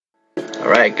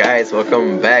Alright, guys,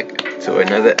 welcome back to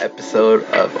another episode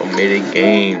of Omitted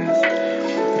Games.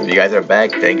 If you guys are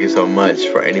back, thank you so much.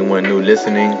 For anyone new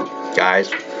listening, guys,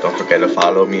 don't forget to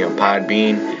follow me on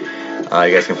Podbean.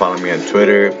 You guys can follow me on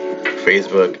Twitter,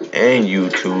 Facebook, and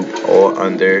YouTube, all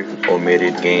under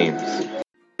Omitted Games.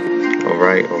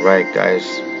 Alright, guys,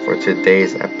 for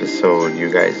today's episode,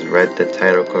 you guys read the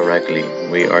title correctly.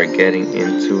 We are getting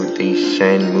into the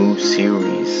Shenmue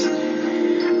series.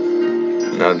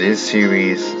 Now, this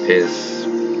series is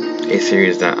a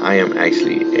series that I am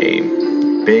actually a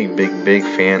big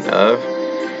fan of,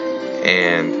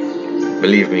 and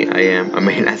believe me, I am. I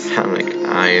may not sound like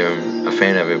I am a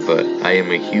fan of it, but I am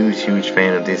a huge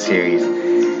fan of this series,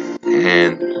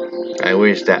 and I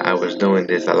wish that I was doing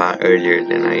this a lot earlier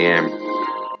than I am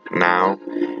now.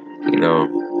 You know,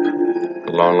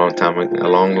 a long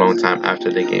time after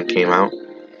the game came out,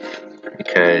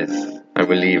 because I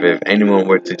believe if anyone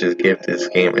were to just give this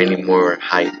game any more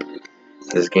hype,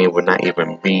 this game would not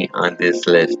even be on this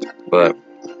list. But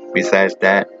besides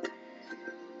that,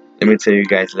 let me tell you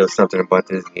guys a little something about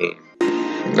this game.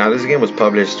 Now, this game was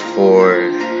published for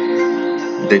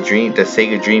the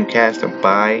SEGA DREAMCAST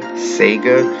by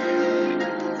SEGA.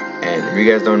 And if you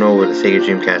guys don't know what the SEGA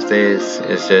DREAMCAST is,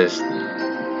 it's just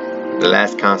the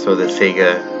last console that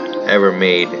SEGA ever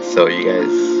made. So you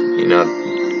guys,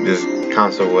 this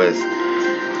console was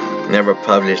never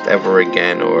published ever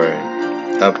again or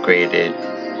upgraded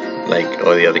like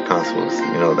all the other consoles,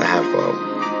 that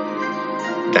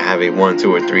have a 1,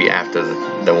 2, or 3 after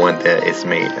the one that is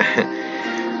made.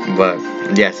 But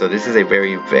yeah, so this is a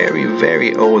very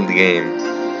old game.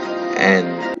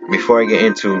 And before I get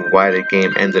into why the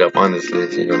game ended up on this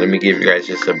list, let me give you guys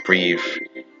just a brief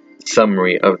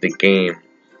summary of the game,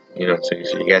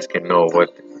 so you guys can know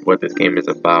what this game is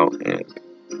about, and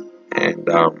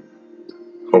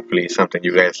hopefully something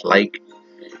you guys like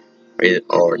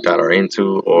or that are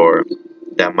into, or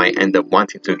that might end up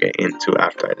wanting to get into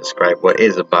after I describe what it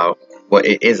is about. But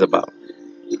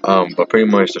pretty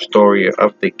much the story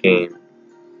of the game,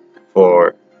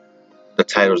 for the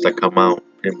titles that come out,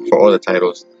 and for all the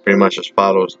titles, pretty much just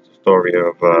follows the story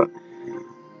of a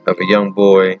young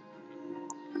boy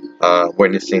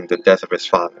witnessing the death of his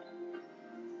father.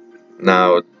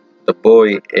 Now, the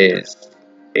boy is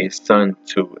a son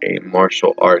to a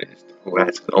martial artist who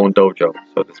has his own dojo.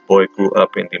 So this boy grew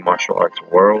up in the martial arts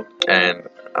world, and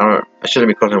I shouldn't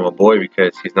be calling him a boy,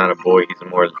 because he's not a boy.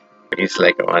 He's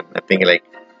like, I think, like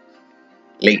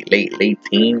late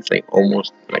teens, like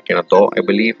almost like an adult, I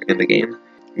believe, in the game.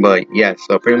 But yeah,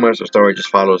 so pretty much the story just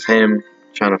follows him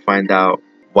trying to find out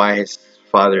why his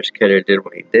father's killer did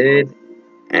what he did,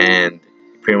 and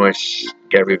pretty much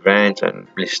get revenge and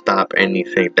really stop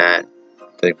anything that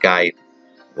the guy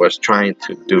was trying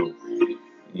to do.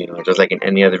 Just like in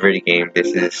any other video game, this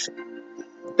is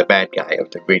the bad guy of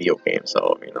the video game,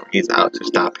 so he's out to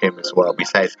stop him as well,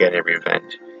 besides getting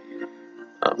revenge.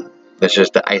 That's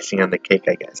just the icing on the cake,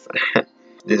 I guess.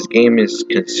 This game is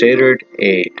considered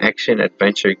a action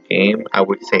adventure game, I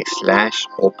would say, slash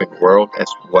open world as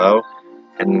well.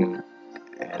 And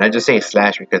I just say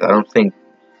slash because I don't think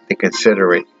they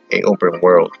consider it a open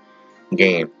world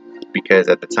game, because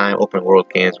at the time open world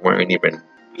games weren't even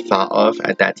thought of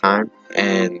at that time.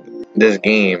 And this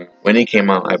game, when it came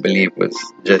out, I believe was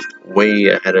just way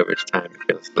ahead of its time,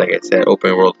 because like I said,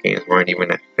 open world games weren't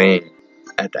even a thing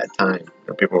at that time.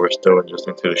 People were still just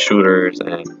into shooters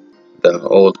and the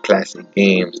old classic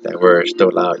games that were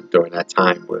still out during that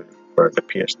time were the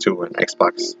PS2 and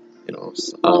Xbox,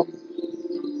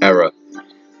 era.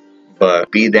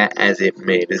 But be that as it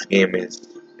may, this game is,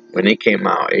 when it came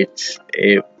out, it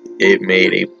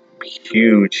made a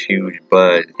huge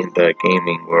buzz in the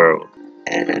gaming world.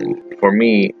 And for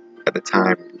me, at the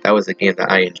time, that was a game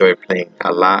that I enjoyed playing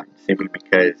a lot, simply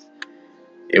because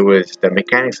the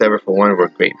mechanics of it, for one, were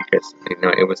great, because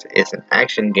it's an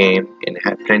action game and it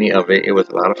had plenty of it. It was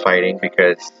a lot of fighting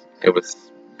because it was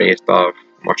based off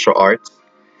martial arts.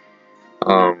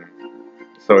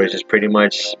 So it's just pretty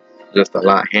much just a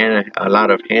lot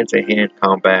of hand-to-hand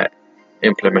combat,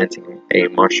 implementing a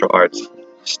martial arts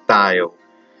style.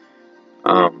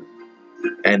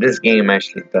 And this game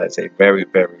actually does a very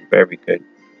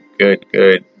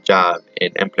good job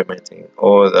in implementing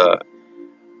all the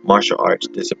martial arts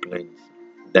disciplines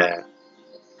that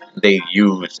they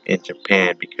use in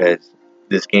Japan, because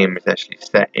this game is actually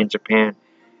set in Japan,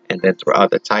 and then throughout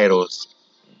the titles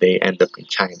they end up in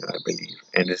China, I believe.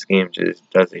 And this game just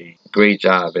does a great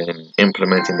job in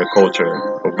implementing the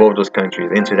culture of both those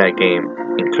countries into that game,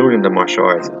 including the martial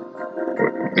arts,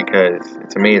 because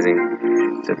it's amazing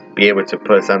to be able to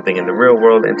put something in the real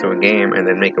world into a game and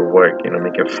then make it work,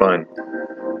 make it fun.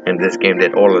 and this game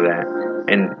did all of that.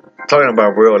 And talking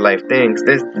about real life things,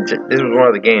 this was one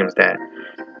of the games that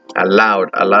allowed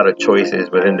a lot of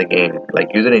choices within the game. Like,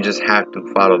 you didn't just have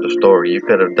to follow the story. You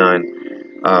could have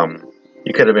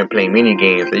you could have been playing mini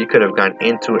games. You could have gone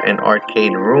into an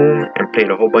arcade room and played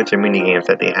a whole bunch of mini games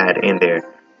that they had in there,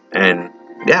 and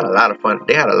they had a lot of fun.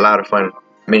 They had a lot of fun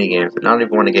mini games, and I don't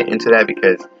even want to get into that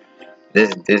because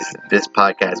this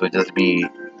podcast would just be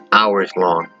hours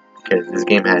long because this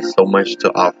game has so much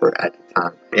to offer at the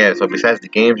time. Yeah. So besides the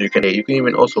games, you can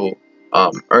even also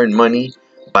earn money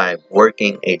by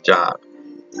working a job.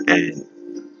 And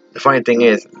the funny thing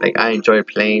is, like, I enjoyed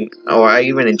playing, or I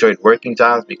even enjoyed working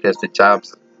jobs because the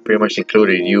jobs pretty much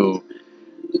included you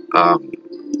um,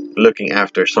 looking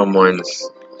after someone's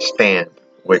stand,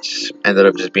 which ended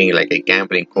up just being like a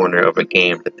gambling corner of a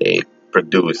game that they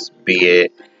produce,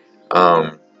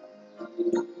 um,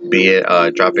 be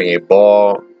it dropping a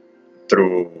ball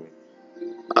through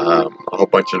a whole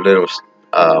bunch of little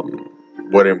um,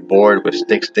 wooden board with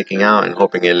sticks sticking out and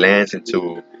hoping it lands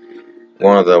into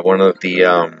one of the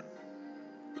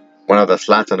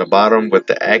slots on the bottom with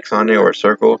the X on it or a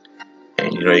circle,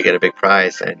 and you get a big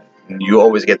prize, and you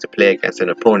always get to play against an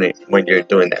opponent when you're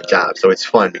doing that job. So it's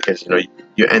fun because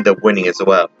you end up winning as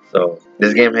well. So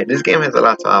this game has a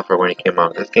lot to offer when it came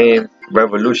out. This game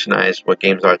revolutionized what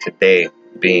games are today,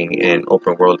 being in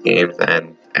open world games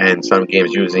and some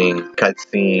games using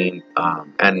cutscene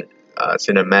and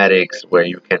cinematics where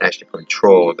you can actually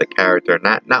control the character.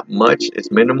 Not much,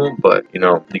 it's minimal, but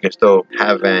you can still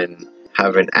have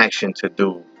an action to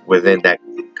do within that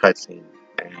cutscene.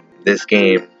 And this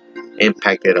game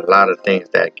impacted a lot of things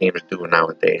that games do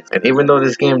nowadays. And even though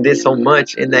this game did so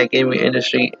much in that gaming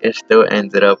industry, it still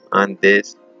ended up on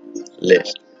this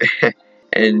list.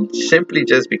 And simply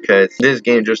just because this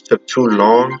game just took too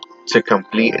long to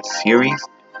complete its series.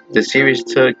 The series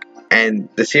took, and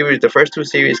the first two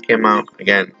series came out,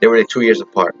 again, they were like 2 years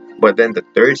apart. But then the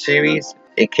third series,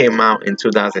 it came out in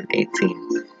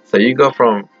 2018. So you go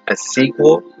from a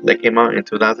sequel that came out in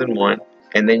 2001,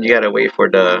 and then you gotta wait for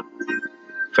the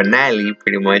finale,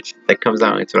 pretty much, that comes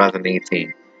out in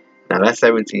 2018. Now that's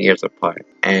 17 years apart,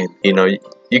 and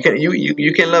you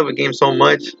can love a game so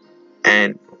much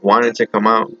and want it to come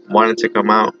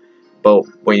out, but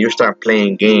when you start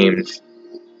playing games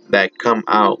that come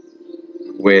out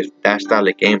with that style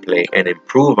of gameplay and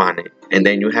improve on it, and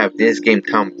then you have this game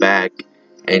come back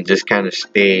and just kind of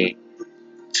stay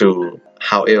to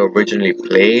how it originally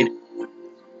played,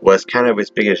 was kind of its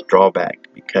biggest drawback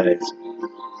because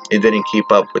it didn't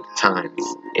keep up with the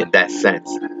times in that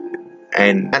sense.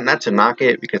 And not to knock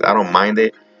it because I don't mind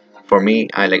it. For me,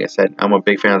 like I said, I'm a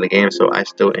big fan of the game, so I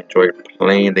still enjoy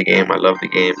playing the game. I love the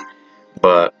game,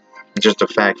 but just the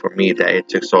fact for me that it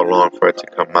took so long for it to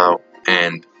come out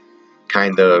and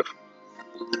kind of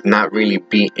not really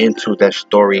be into that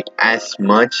story as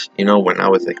much, when I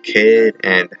was a kid,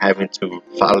 and having to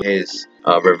follow his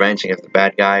revenge against the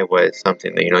bad guy was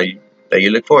something that that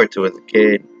you look forward to as a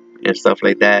kid and stuff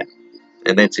like that.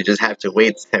 And then to just have to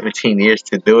wait 17 years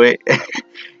to do it,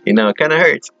 it kind of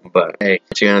hurts. But hey,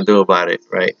 what you gonna do about it,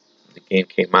 right? The game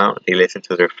came out, they listened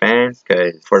to their fans,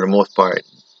 because for the most part,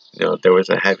 there was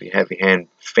a heavy hand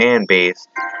fan base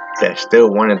that still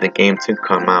wanted the game to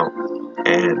come out.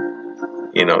 And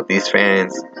these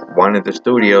fans wanted the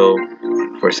studio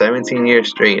for 17 years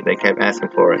straight. They kept asking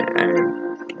for it,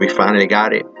 and we finally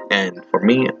got it. And for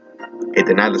me, it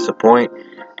did not disappoint.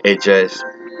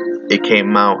 It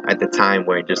came out at the time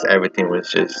where just everything was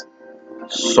just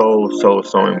so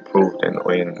improved in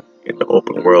the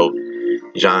open world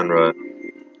genre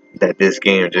that this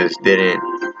game just didn't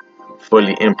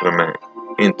fully implement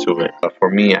into it. But for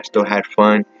me, I still had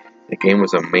fun. The game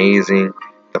was amazing.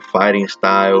 The fighting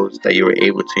styles that you were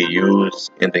able to use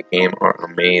in the game are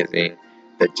amazing.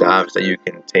 The jobs that you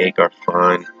can take are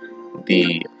fun.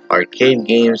 The arcade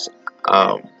games,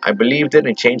 I believe,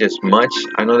 didn't change as much.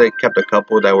 I know they kept a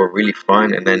couple that were really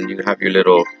fun, and then you have your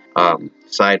little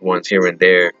side ones here and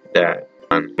there that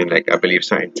in, like, I believe,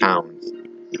 certain towns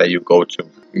that you go to.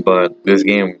 But this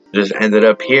game just ended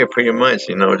up here pretty much.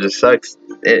 It just sucks.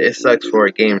 It sucks for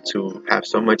a game to have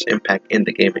so much impact in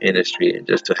the game industry and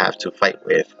just to have to fight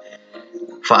with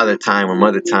father time or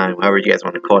mother time, however you guys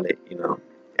want to call it.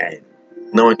 And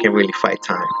no one can really fight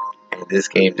time. And this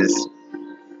game just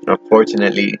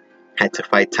unfortunately had to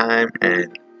fight time.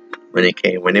 And when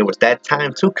it was that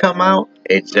time to come out,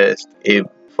 it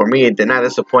for me, it did not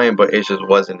disappoint, but it just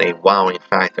wasn't a wowing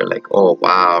factor. Like, oh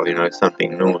wow, it's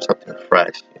something new, something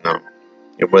fresh.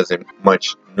 It wasn't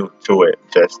much new to it,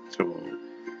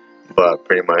 but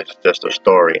pretty much just a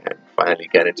story, and finally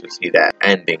getting to see that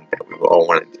ending that we all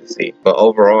wanted to see. But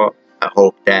overall, I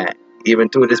hope that even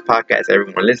through this podcast,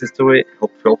 everyone listens to it.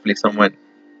 Hopefully, someone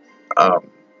um,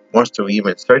 wants to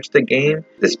even search the game,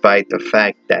 despite the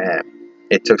fact that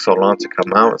it took so long to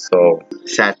come out. So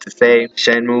sad to say,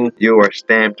 Shenmue, you are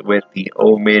stamped with the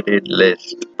omitted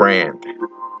list brand.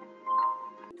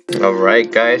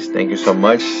 Alright, guys, thank you so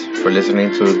much for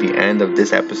listening to the end of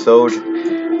this episode.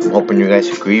 I'm hoping you guys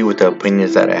agree with the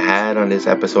opinions that I had on this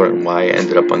episode and why I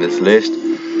ended up on this list.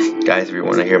 Guys, if you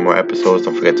want to hear more episodes,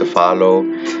 don't forget to follow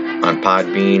on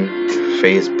Podbean,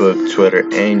 Facebook, Twitter,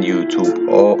 and YouTube,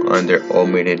 all under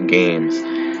OMITTED Games.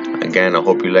 Again, I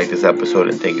hope you like this episode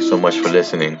and thank you so much for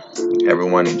listening.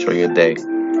 Everyone, enjoy your day.